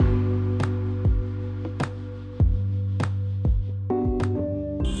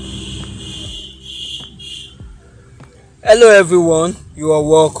Hello everyone, you are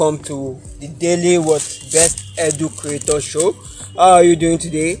welcome to the daily What's Best Edu Creator Show. How are you doing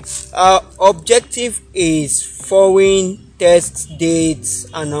today? Our objective is following test dates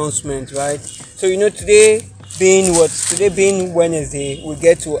announcement, right? So today being Wednesday, we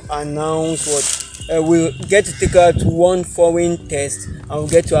get to announce we get to take out one foreign test and we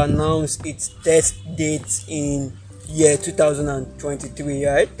get to announce its test dates in year 2023,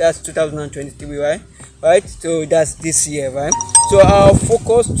 right? That's 2023, right? So that's this year, right? So our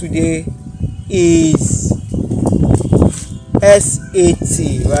focus today is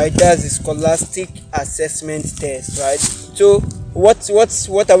SAT, right? That's the Scholastic Assessment Test, right? So what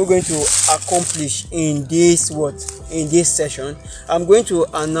are we going to accomplish in this session? I'm going to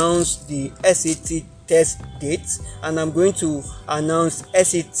announce the SAT test dates and I'm going to announce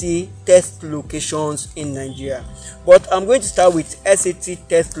SAT test locations in Nigeria. But I'm going to start with SAT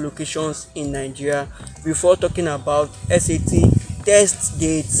test locations in Nigeria before talking about SAT test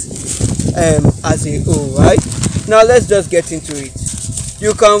dates as a whole, right? Now let's just get into it.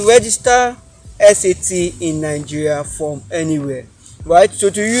 You can register SAT in Nigeria from anywhere, right? So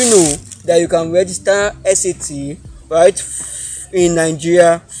do you know that you can register SAT, right, in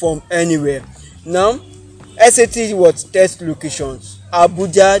Nigeria from anywhere? Now SAT test locations: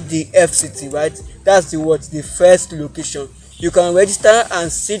 Abuja, the FCT, right? That's the first location. You can register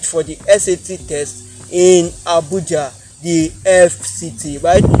and sit for the SAT test in Abuja, the FCT,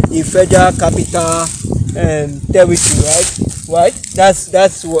 right? The Federal Capital Territory, right? That's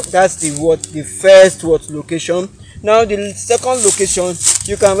the first location. Now the second location,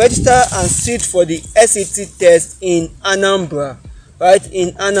 you can register and sit for the SAT test in Anambra, right?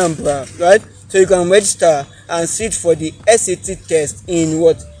 In Anambra, right? So you can register and sit for the SAT test in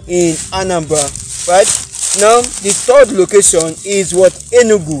Anambra, right? Now the third location is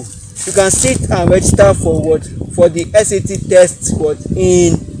Enugu. You can sit and register for the SAT test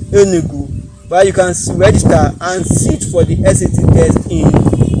in Enugu, right? You can register and sit for the SAT test in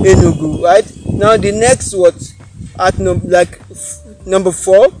Enugu, right? Now the next at number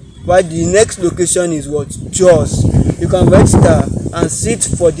 4, right? The next location is Jos. You can register and sit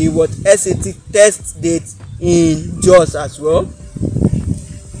for the SAT test date in Jos as well.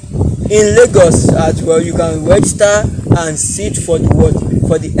 In Lagos as well, you can register and sit for the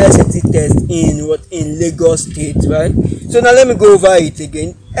SAT test in Lagos State, right? So now let me go over it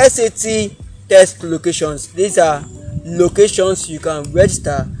again. SAT test locations. These are locations you can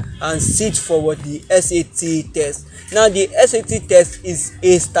register and sit for the SAT test. Now the SAT test is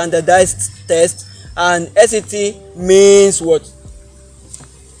a standardized test, and SAT means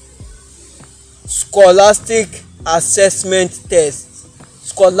Scholastic Assessment Test.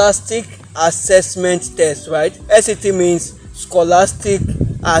 Scholastic Assessment Test, right? SAT means Scholastic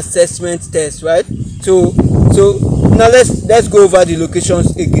Assessment Test, right? So now let's go over the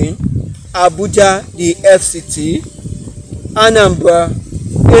locations again. Abuja, the FCT; Anambra,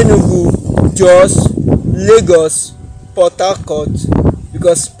 Enugu, Jos, Lagos, Port Harcourt,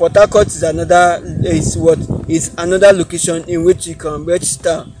 because Port Harcourt is another location in which you can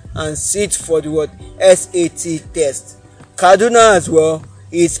register and sit for the SAT test. Kaduna as well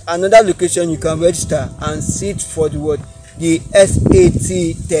is another location you can register and sit for the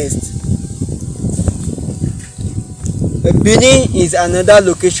SAT test. Benin is another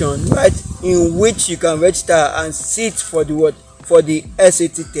location, right, in which you can register and sit for the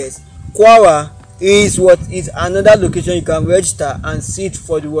SAT test. Kwara is another location you can register and sit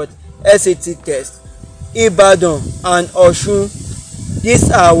for the SAT test. Ibadan and Osun,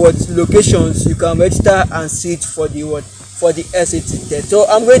 these are locations you can register and sit for the SAT test. So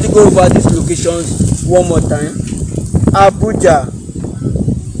I'm going to go over these locations one more time. Abuja,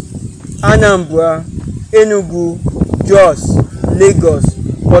 Anambra, Enugu, Jos, Lagos,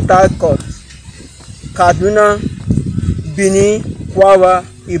 Port Harcourt, Kaduna, Benin, Kwara,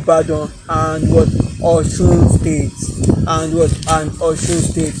 Ibadan, and Osun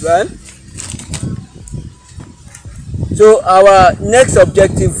State, right? So our next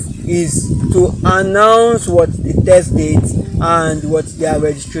objective is to announce the test dates and their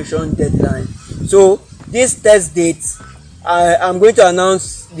registration deadline. So these test dates, I'm going to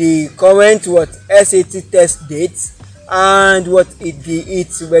announce the current SAT test dates and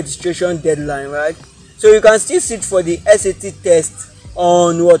its registration deadline, right? So you can still sit for the SAT test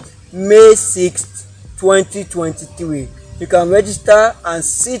on May 6th, 2023. You can register and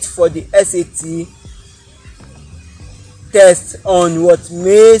sit for the SAT test on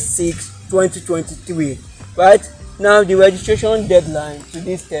May 6th, 2023, right? Now the registration deadline to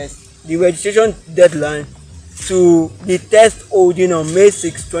this test, the test holding on May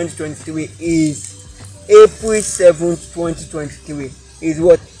 6th, 2023 is April 7th 2023 is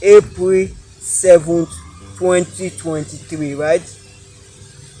what? April 7th 2023, right?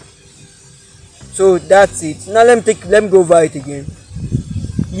 So that's it. Now let me go over it again.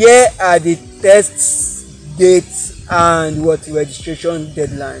 Here are the test dates and what? Registration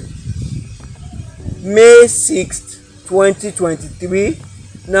deadline. May 6th 2023.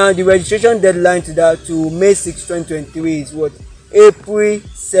 Now the registration deadline to May 6th 2023 is what? April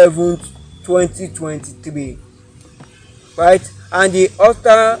 7th 2023, right? And the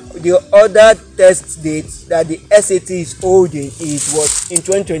other test date that the SAT is holding is what? In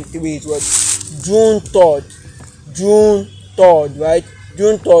 2023 is what? June 3rd, right?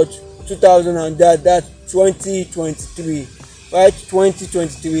 June 3rd 2000 and that's 2023, right?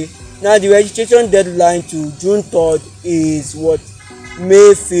 2023. Now the registration deadline to June 3rd is what?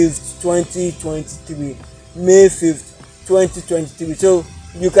 May 5th 2023. May 5th 2023. So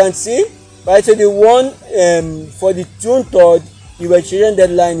you can see, right? So the one for the June 3rd, the registration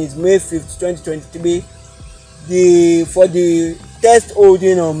deadline is May 5th 2023. For the test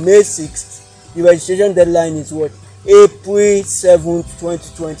holding on May 6th, the registration deadline is what? April 7th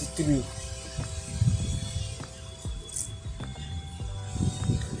 2023.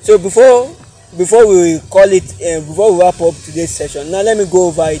 So before we call it before we wrap up today's session, now let me go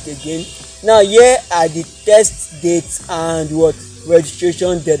over it again. Now here are the test dates and what?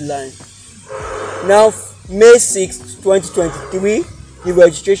 Registration deadline. Now May 6th 2023, the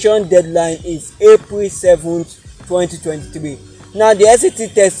registration deadline is April 7th 2023. Now the SAT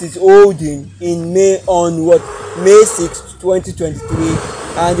test is holding in May on what? May 6th 2023,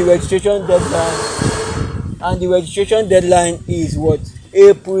 and the registration deadline is what?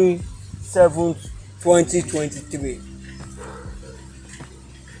 April 7th 2023.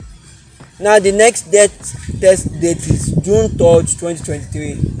 Now the next test date is June 3rd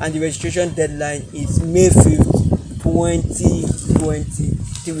 2023, and the registration deadline is May 5th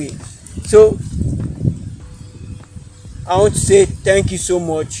 2023. So I want to say thank you so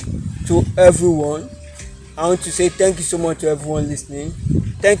much to everyone. I want to say thank you so much to everyone listening.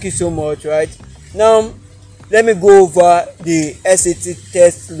 Thank you so much, right? Now let me go over the SAT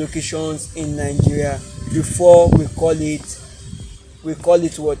test locations in Nigeria before we call it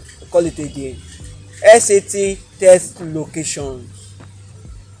again. SAT test locations,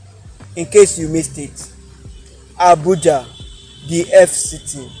 in case you missed it: Abuja, the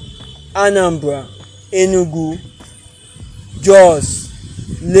FCT; Anambra, Enugu; Jos,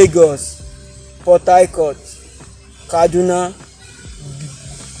 Lagos; Port Harcourt; Kaduna,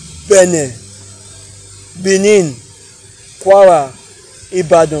 Benin, Kwara,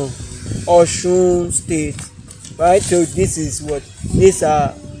 Ibadan, Osun State, right? So these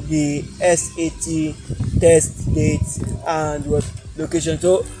are the SAT test dates and what? Location.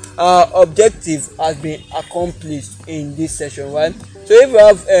 So our objective has been accomplished in this session, right? So if you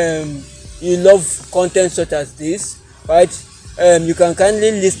have you love content such as this, right, you can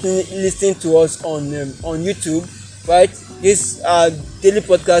kindly listen to us on YouTube, right? This daily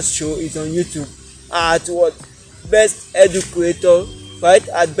podcast show is on YouTube at what? Best Educator, right?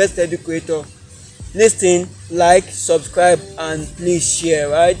 At Best Educator. Listen, like, subscribe, and please share,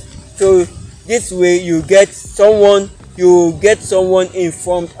 right? So this way you get someone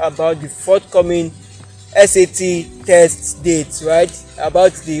informed about the forthcoming SAT test dates, right?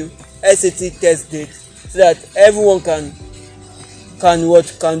 About the SAT test dates, so that everyone can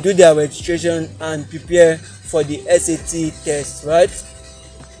do their registration and prepare for the SAT test, right?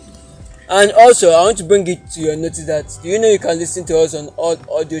 And also I want to bring it to your notice that you can listen to us on all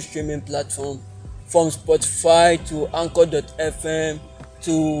audio streaming platforms, from Spotify to Anchor.fm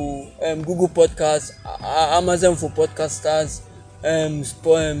to Google Podcasts, Amazon for podcasters,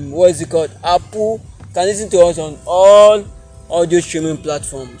 Apple. You can listen to us on all audio streaming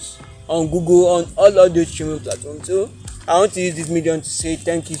platforms, on Google, on all audio streaming platforms. So I want to use this medium to say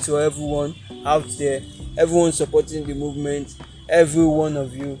thank you to everyone out there, everyone supporting the movement, every one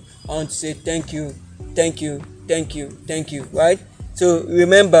of you. I want to say thank you, right? So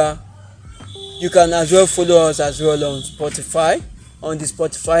remember, you can as well follow us as well on Spotify, on the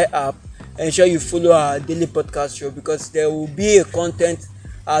Spotify app. Ensure you follow our daily podcast show, because there will be a content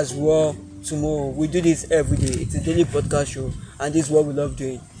as well tomorrow. We do this every day. It's a daily podcast show, and this is what we love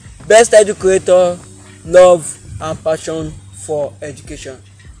doing. Best Educator, love and passion for education.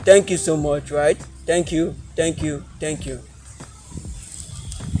 Thank you so much, right? Thank you.